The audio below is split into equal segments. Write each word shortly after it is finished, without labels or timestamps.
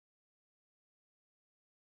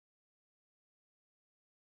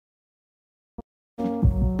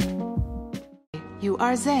You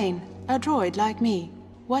are Zane, a droid like me.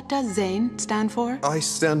 What does Zane stand for? I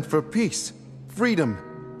stand for peace, freedom,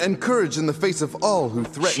 and courage in the face of all who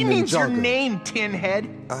threaten She needs your ninjago. name, Tinhead.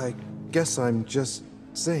 I guess I'm just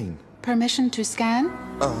Zane. Permission to scan?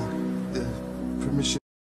 Permission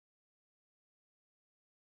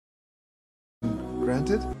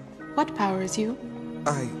granted? What powers you?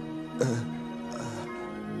 I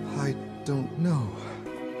don't know.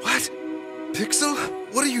 What? Pixel?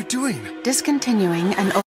 What are you doing? Discontinuing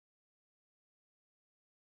an old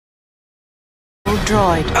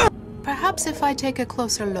droid. Perhaps if I take a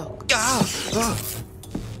closer look.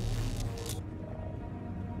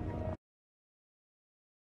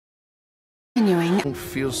 Continuing. I don't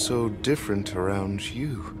feel so different around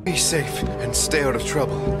you. Be safe and stay out of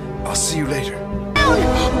trouble. I'll see you later.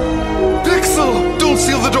 Pixel! Don't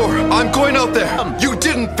seal the door! I'm going out there! You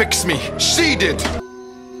didn't fix me! She did!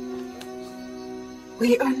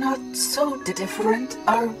 We are not so different,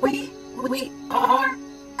 are we? We are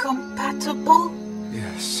compatible?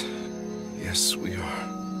 Yes. Yes, we are.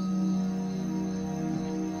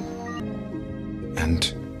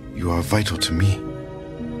 And you are vital to me.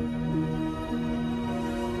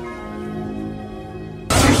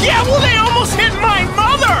 Yeah, well, they almost hit my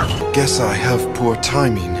mother! Guess I have poor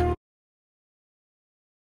timing.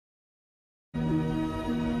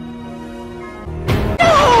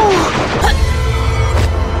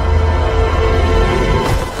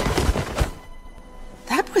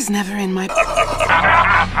 That was never in my...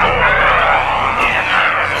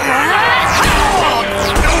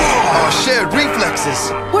 Our shared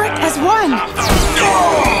reflexes! Work as one!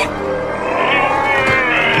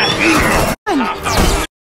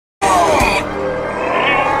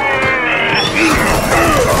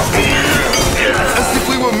 As if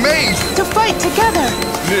we were made! To fight together!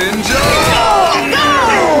 Ninja!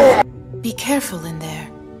 Be careful in there.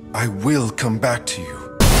 I will come back to you.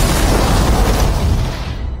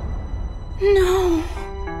 No.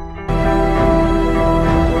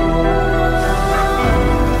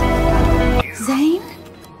 Zane?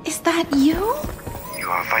 Is that you? You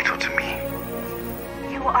are vital to me.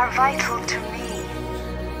 You are vital to me.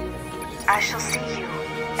 I shall see you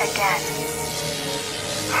again.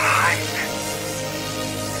 I'm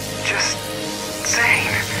just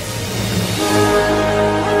Zane.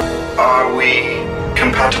 Are we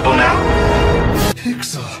compatible now?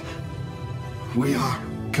 Pixel. We are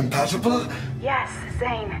compatible? Yes,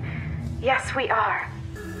 Zane. Yes, we are.